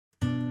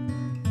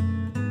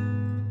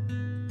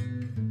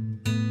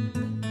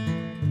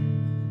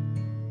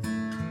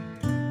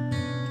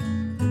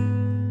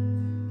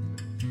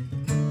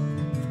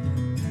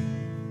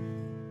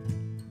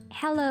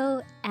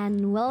Hello,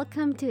 and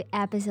welcome to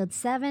episode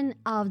 7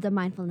 of the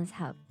Mindfulness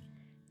Hub.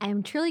 I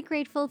am truly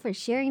grateful for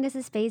sharing this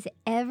space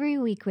every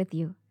week with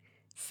you.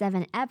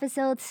 7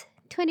 episodes,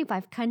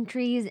 25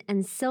 countries,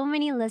 and so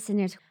many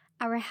listeners.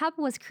 Our hub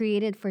was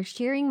created for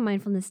sharing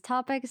mindfulness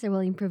topics that will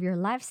improve your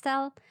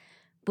lifestyle,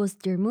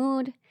 boost your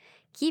mood,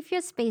 give you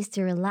a space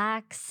to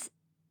relax,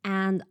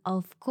 and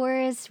of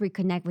course,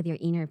 reconnect with your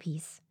inner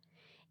peace.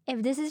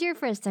 If this is your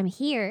first time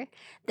here,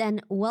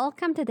 then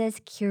welcome to this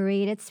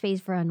curated space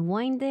for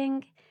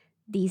unwinding,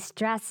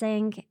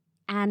 de-stressing,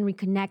 and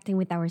reconnecting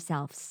with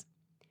ourselves.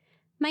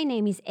 My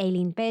name is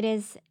Aileen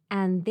Perez,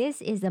 and this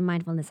is the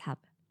Mindfulness Hub.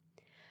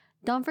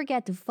 Don't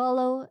forget to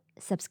follow,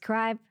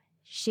 subscribe,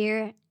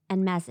 share,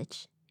 and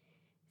message.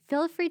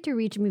 Feel free to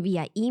reach me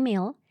via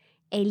email,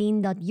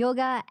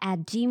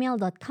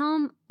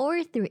 aileen.yoga@gmail.com,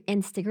 or through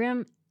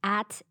Instagram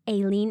at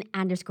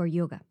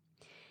aileen_yoga.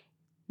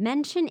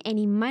 Mention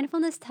any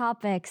mindfulness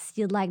topics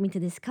you'd like me to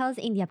discuss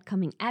in the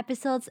upcoming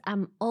episodes.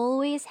 I'm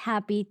always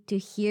happy to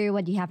hear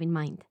what you have in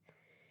mind.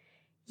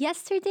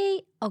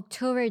 Yesterday,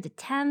 October the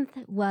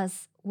 10th,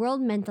 was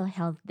World Mental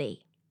Health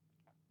Day.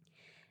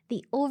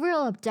 The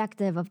overall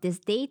objective of this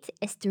date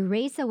is to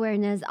raise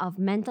awareness of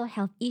mental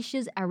health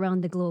issues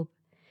around the globe,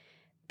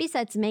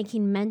 besides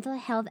making mental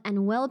health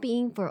and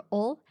well-being for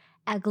all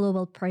a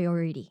global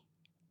priority.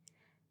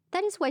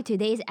 That is why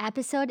today's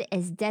episode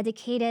is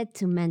dedicated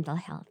to mental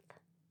health.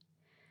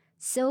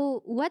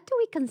 So, what do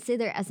we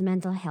consider as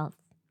mental health?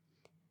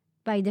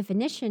 By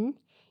definition,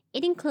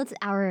 it includes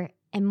our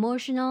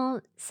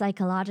emotional,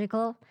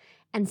 psychological,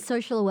 and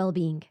social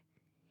well-being.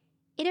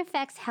 It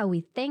affects how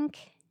we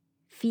think,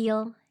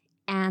 feel,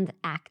 and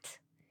act.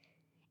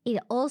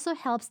 It also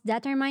helps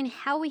determine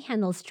how we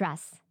handle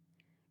stress,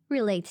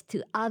 relate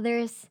to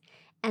others,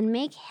 and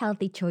make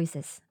healthy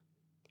choices.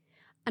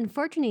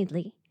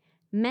 Unfortunately,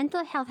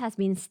 mental health has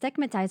been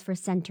stigmatized for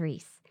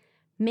centuries,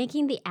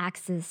 making the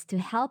access to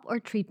help or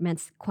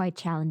treatments quite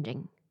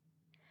challenging.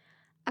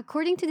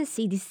 According to the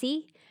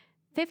CDC,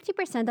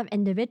 50% of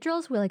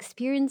individuals will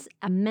experience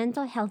a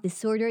mental health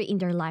disorder in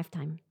their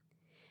lifetime,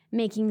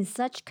 making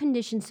such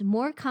conditions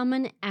more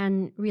common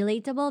and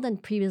relatable than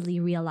previously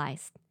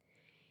realized.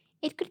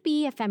 It could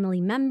be a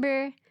family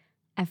member,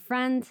 a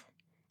friend,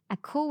 a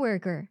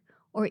coworker,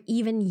 or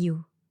even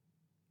you.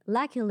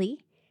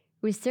 Luckily,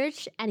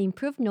 research and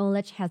improved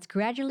knowledge has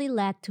gradually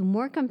led to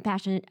more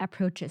compassionate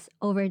approaches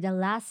over the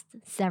last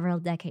several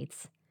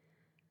decades.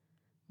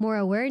 More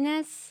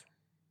awareness,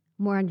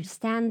 more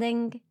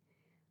understanding,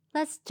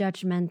 less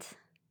judgment,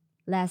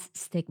 less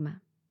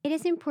stigma. It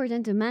is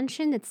important to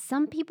mention that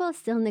some people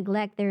still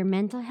neglect their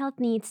mental health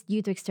needs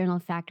due to external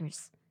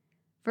factors.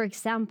 For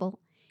example,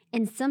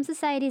 in some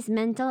societies,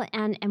 mental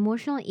and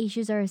emotional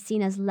issues are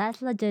seen as less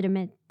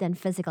legitimate than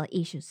physical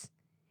issues.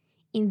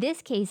 In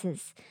these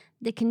cases,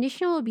 the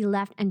condition will be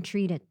left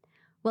untreated,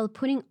 while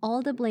putting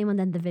all the blame on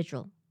the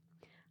individual.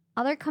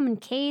 Other common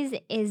case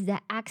is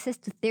the access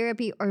to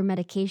therapy or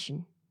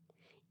medication.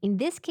 In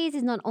this case,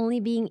 it's not only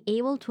being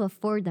able to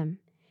afford them,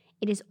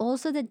 it is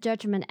also the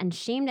judgment and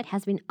shame that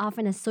has been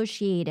often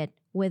associated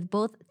with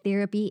both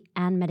therapy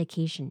and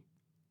medication.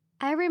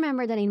 I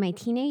remember that in my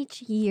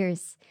teenage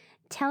years,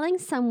 telling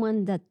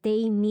someone that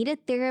they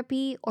needed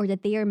therapy or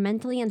that they are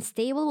mentally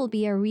unstable will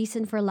be a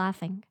reason for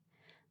laughing.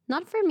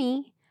 Not for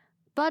me,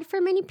 but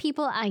for many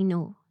people I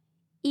know,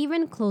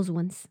 even close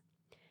ones.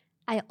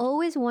 I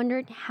always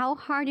wondered how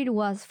hard it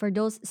was for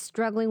those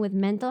struggling with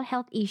mental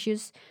health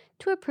issues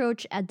to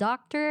approach a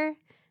doctor,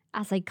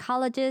 a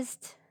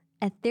psychologist,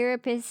 a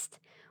therapist,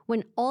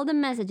 when all the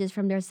messages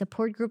from their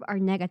support group are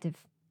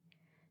negative.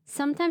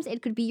 Sometimes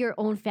it could be your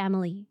own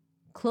family,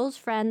 close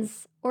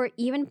friends, or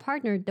even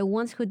partner, the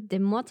ones who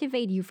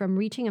demotivate you from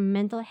reaching a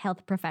mental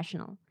health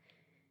professional.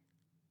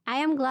 I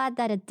am glad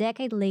that a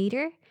decade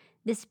later,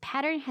 this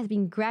pattern has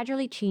been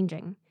gradually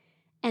changing,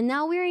 and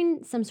now we're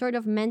in some sort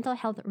of mental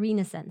health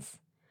renaissance,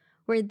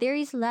 where there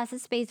is less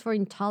space for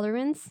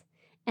intolerance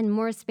and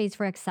more space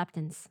for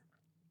acceptance.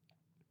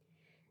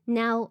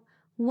 Now,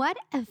 what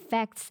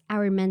affects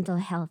our mental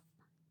health?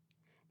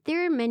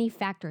 There are many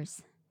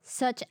factors,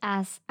 such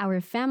as our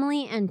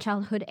family and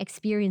childhood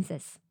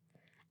experiences,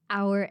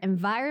 our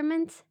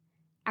environment,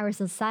 our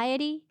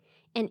society,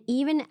 and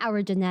even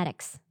our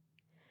genetics.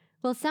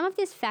 While some of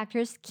these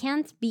factors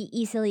can't be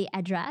easily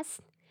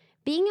addressed,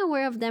 being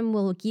aware of them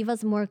will give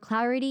us more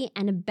clarity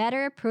and a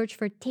better approach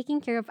for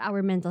taking care of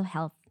our mental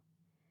health.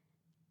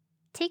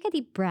 Take a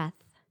deep breath,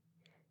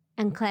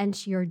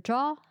 unclench your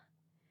jaw,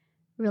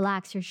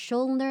 relax your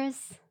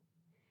shoulders,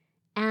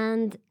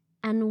 and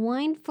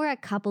unwind for a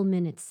couple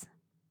minutes.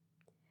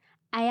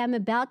 I am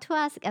about to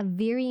ask a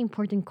very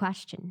important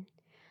question,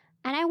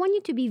 and I want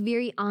you to be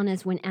very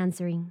honest when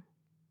answering.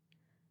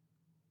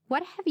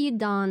 What have you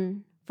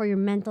done for your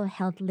mental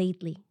health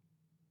lately?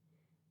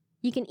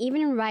 You can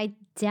even write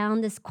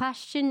down this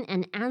question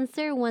and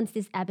answer once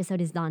this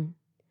episode is done.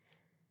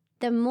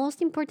 The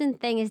most important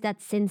thing is that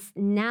since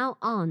now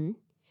on,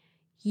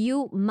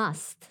 you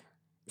must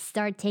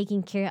start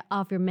taking care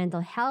of your mental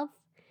health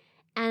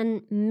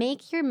and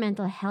make your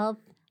mental health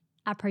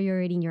a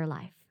priority in your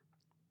life.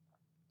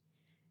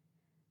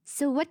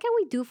 So, what can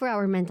we do for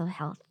our mental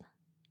health?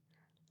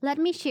 Let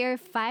me share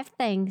 5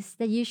 things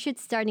that you should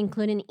start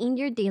including in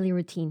your daily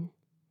routine.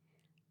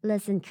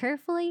 Listen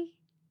carefully,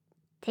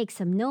 take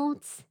some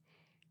notes,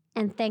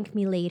 and thank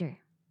me later.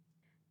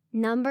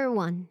 Number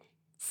 1,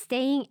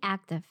 staying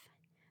active.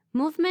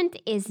 Movement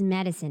is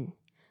medicine.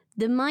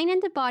 The mind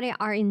and the body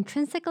are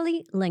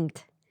intrinsically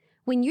linked.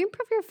 When you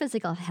improve your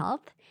physical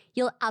health,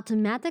 you'll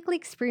automatically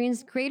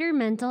experience greater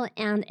mental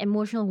and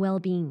emotional well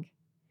being.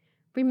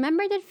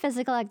 Remember that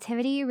physical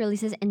activity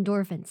releases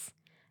endorphins,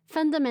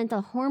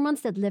 fundamental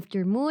hormones that lift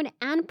your mood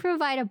and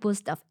provide a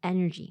boost of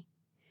energy.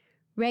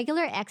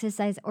 Regular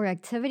exercise or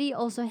activity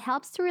also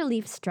helps to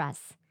relieve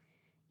stress,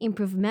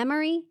 improve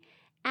memory,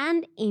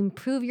 and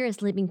improve your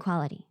sleeping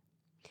quality.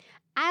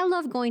 I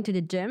love going to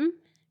the gym,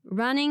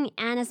 running,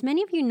 and as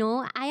many of you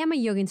know, I am a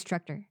yoga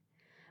instructor.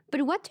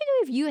 But what to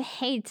do if you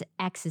hate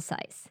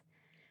exercise?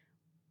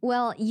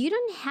 Well, you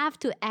don't have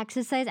to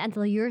exercise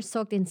until you're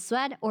soaked in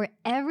sweat or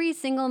every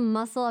single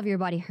muscle of your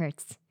body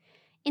hurts.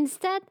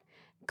 Instead,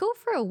 go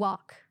for a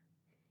walk.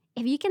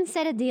 If you can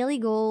set a daily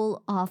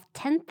goal of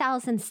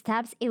 10,000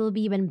 steps, it will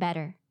be even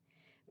better.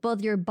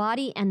 Both your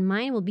body and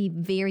mind will be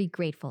very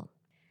grateful.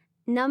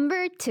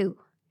 Number 2,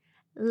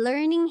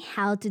 learning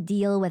how to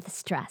deal with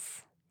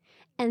stress.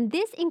 And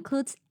this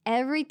includes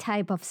every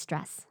type of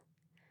stress.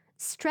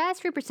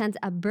 Stress represents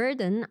a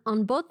burden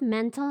on both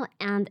mental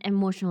and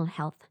emotional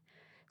health,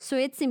 so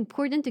it's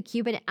important to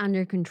keep it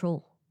under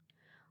control.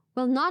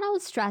 While not all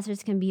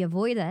stressors can be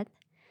avoided,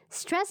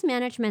 stress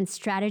management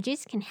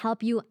strategies can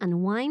help you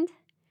unwind,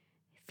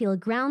 feel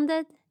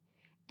grounded,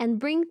 and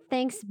bring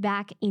things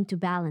back into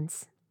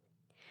balance.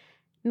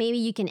 Maybe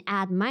you can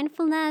add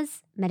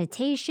mindfulness,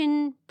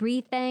 meditation,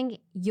 breathing,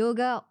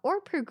 yoga,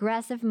 or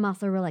progressive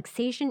muscle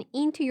relaxation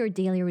into your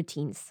daily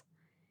routines.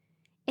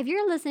 If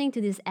you're listening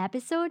to this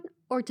episode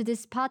or to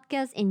this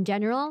podcast in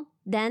general,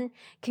 then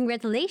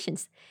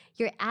congratulations,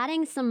 you're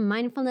adding some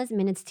mindfulness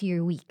minutes to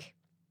your week.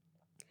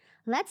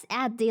 Let's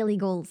add daily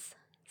goals,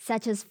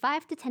 such as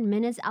 5 to 10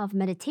 minutes of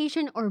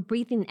meditation or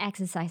breathing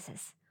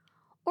exercises,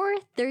 or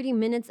 30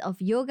 minutes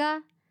of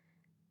yoga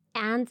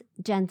and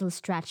gentle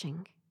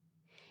stretching.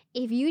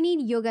 If you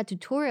need yoga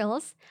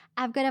tutorials,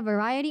 I've got a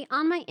variety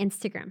on my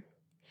Instagram.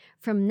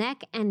 From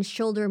neck and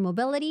shoulder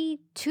mobility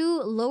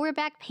to lower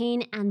back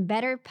pain and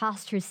better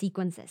posture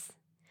sequences.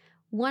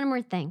 One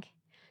more thing,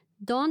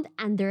 don't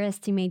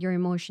underestimate your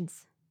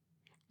emotions.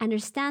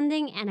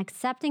 Understanding and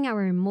accepting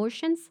our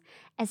emotions,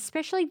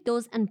 especially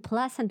those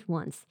unpleasant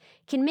ones,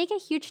 can make a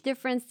huge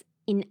difference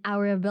in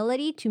our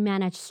ability to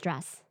manage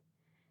stress.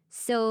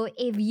 So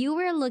if you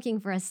were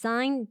looking for a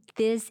sign,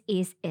 this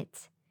is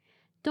it.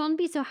 Don't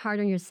be so hard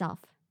on yourself,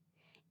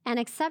 and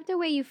accept the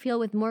way you feel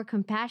with more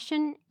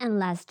compassion and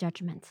less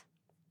judgment.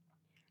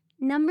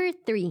 Number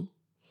 3,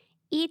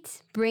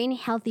 eat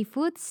brain-healthy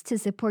foods to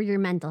support your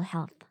mental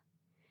health.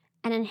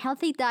 An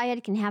unhealthy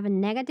diet can have a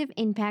negative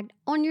impact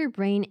on your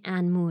brain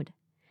and mood,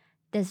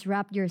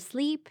 disrupt your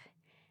sleep,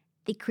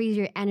 decrease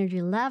your energy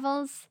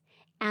levels,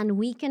 and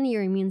weaken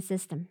your immune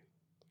system.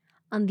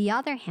 On the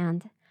other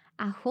hand,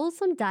 a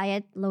wholesome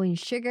diet low in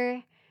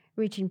sugar,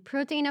 rich in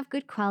protein of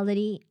good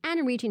quality,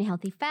 and rich in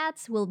healthy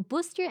fats will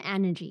boost your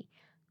energy,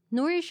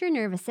 nourish your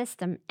nervous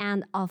system,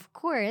 and of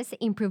course,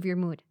 improve your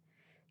mood.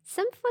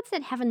 Some foods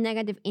that have a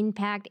negative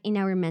impact in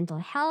our mental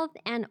health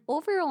and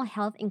overall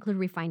health include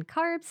refined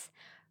carbs,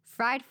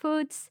 fried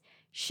foods,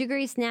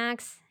 sugary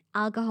snacks,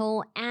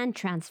 alcohol, and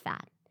trans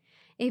fat.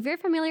 If you're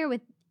familiar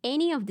with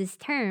any of these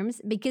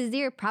terms, because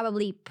they're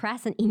probably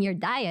present in your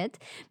diet,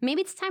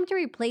 maybe it's time to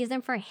replace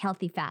them for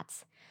healthy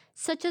fats,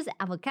 such as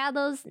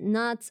avocados,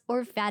 nuts,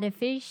 or fatty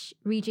fish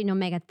rich in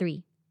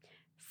omega-3,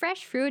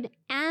 fresh fruit,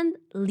 and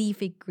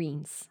leafy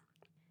greens.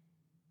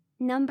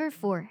 Number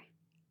 4,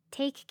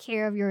 take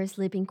care of your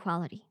sleeping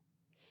quality.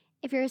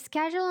 If your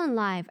schedule and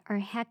life are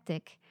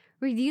hectic,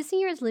 reducing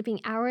your sleeping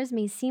hours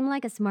may seem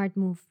like a smart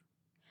move.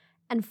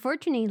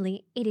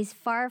 Unfortunately, it is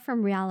far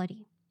from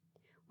reality.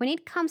 When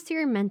it comes to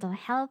your mental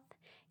health,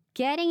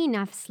 getting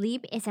enough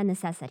sleep is a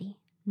necessity,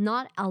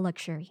 not a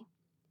luxury.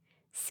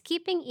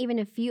 Skipping even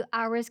a few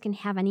hours can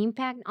have an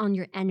impact on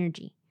your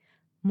energy,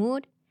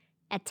 mood,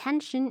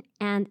 attention,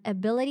 and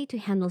ability to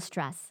handle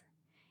stress.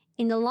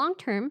 In the long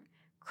term,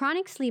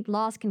 chronic sleep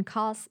loss can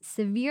cause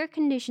severe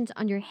conditions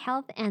on your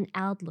health and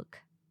outlook.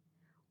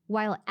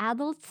 While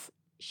adults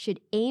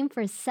should aim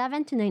for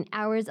 7 to 9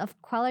 hours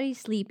of quality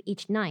sleep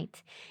each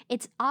night,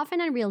 it's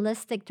often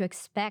unrealistic to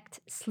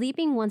expect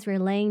sleeping once we're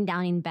laying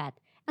down in bed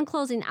and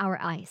closing our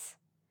eyes.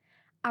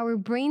 Our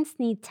brains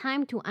need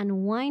time to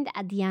unwind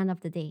at the end of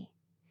the day.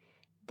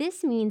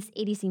 This means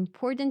it is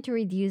important to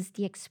reduce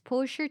the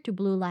exposure to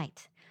blue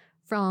light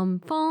from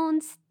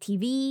phones,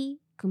 TV,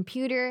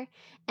 computer,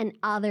 and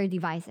other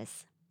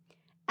devices,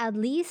 at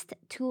least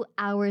 2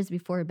 hours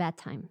before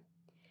bedtime.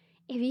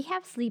 If you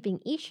have sleeping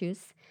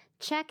issues,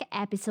 check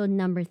episode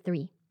number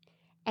 3,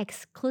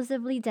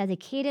 exclusively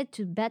dedicated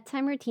to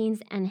bedtime routines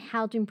and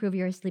how to improve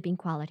your sleeping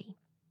quality.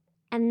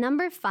 And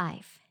number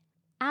 5,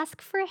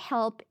 ask for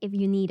help if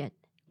you need it.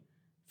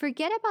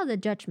 Forget about the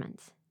judgment,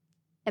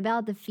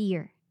 about the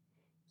fear.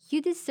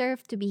 You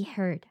deserve to be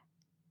heard.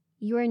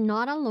 You are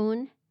not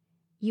alone.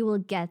 You will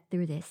get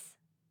through this.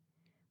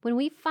 When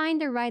we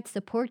find the right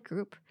support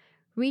group,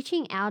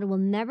 reaching out will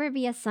never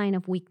be a sign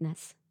of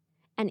weakness,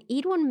 and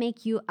it won't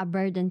make you a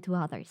burden to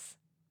others.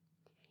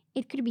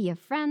 It could be a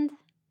friend,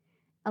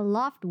 a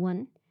loved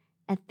one,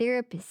 a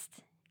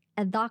therapist,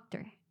 a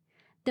doctor.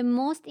 The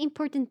most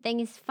important thing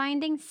is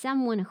finding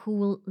someone who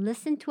will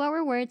listen to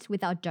our words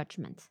without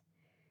judgment,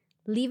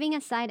 leaving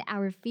aside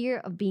our fear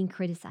of being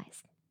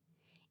criticized.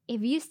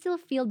 If you still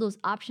feel those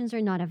options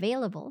are not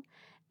available,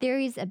 there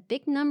is a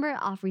big number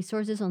of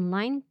resources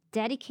online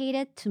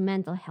dedicated to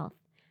mental health,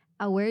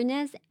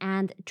 awareness,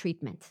 and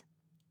treatment.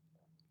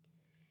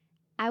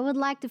 I would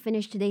like to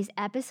finish today's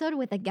episode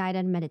with a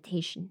guided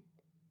meditation.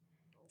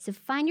 So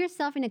find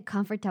yourself in a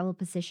comfortable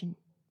position.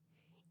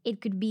 It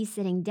could be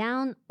sitting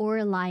down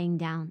or lying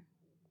down.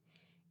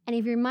 And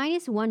if your mind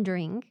is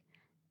wandering,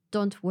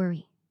 don't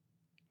worry.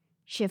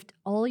 Shift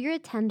all your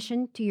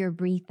attention to your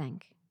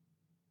breathing.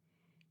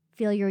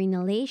 Feel your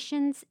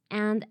inhalations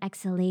and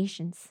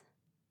exhalations.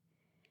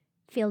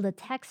 Feel the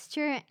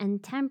texture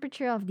and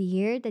temperature of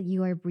the air that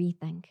you are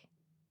breathing.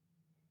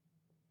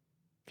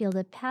 Feel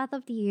the path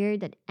of the air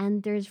that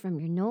enters from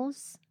your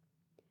nose,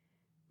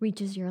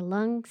 reaches your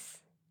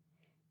lungs,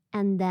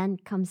 and then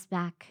comes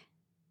back.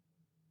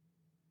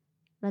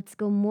 Let's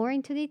go more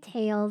into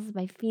details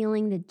by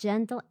feeling the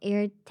gentle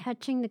air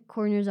touching the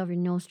corners of your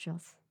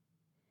nostrils.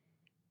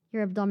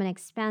 Your abdomen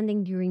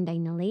expanding during the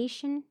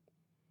inhalation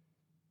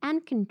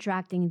and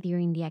contracting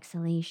during the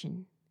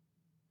exhalation.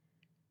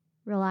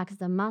 Relax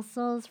the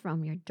muscles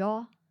from your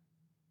jaw,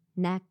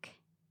 neck,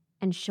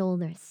 and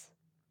shoulders.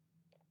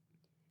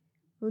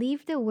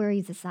 Leave the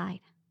worries aside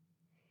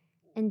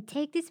and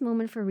take this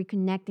moment for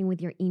reconnecting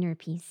with your inner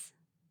peace.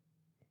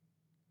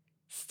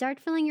 Start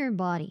feeling your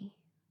body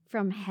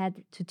from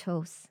head to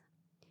toes.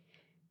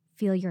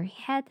 Feel your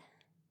head,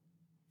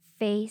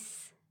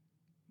 face,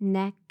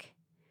 neck,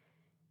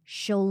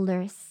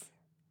 shoulders,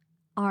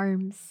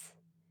 arms,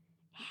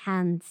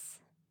 hands,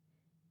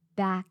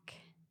 back,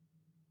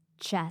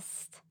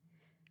 chest,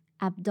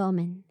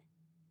 abdomen,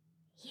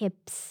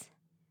 hips,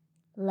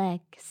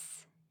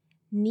 legs,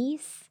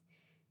 knees,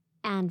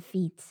 and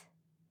feet.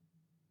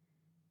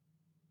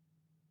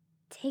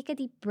 Take a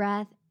deep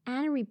breath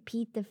and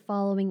repeat the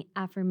following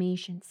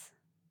affirmations.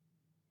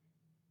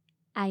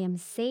 I am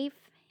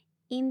safe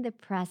in the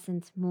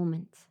present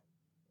moment.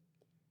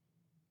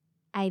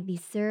 I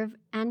deserve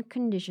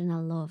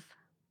unconditional love.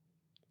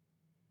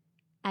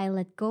 I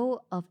let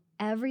go of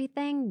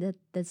everything that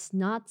does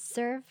not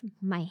serve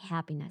my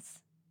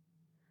happiness.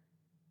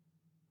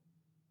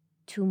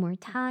 2 more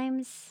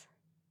times.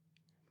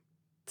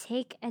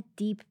 Take a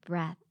deep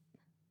breath.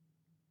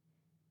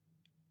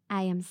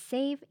 I am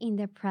safe in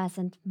the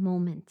present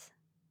moment.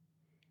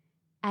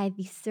 I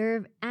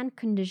deserve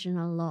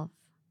unconditional love.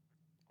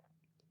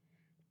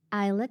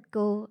 I let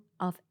go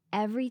of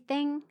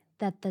everything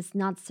that does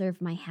not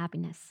serve my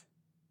happiness.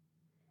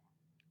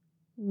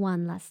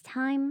 1 last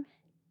time.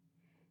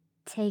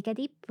 Take a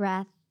deep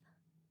breath.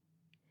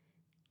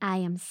 I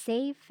am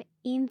safe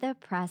in the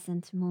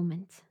present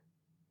moment.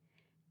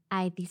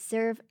 I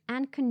deserve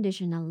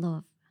unconditional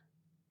love.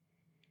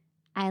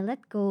 I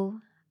let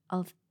go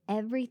of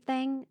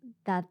everything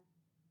that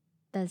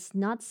does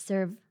not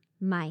serve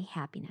my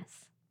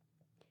happiness.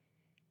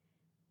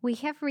 We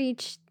have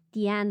reached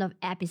the end of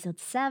episode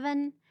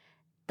 7.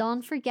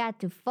 Don't forget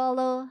to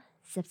follow,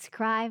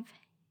 subscribe,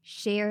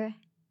 share,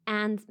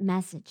 and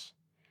message.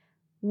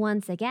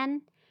 Once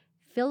again,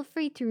 feel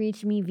free to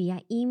reach me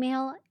via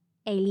email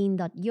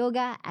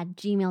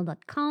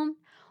aileen.yoga@gmail.com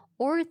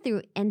or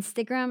through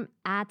Instagram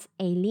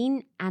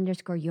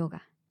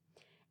 @aileen_yoga.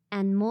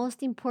 And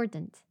most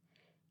important,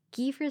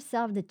 give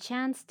yourself the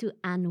chance to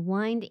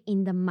unwind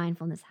in the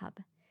Mindfulness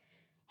Hub.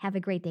 Have a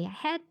great day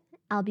ahead.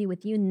 I'll be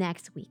with you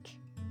next week.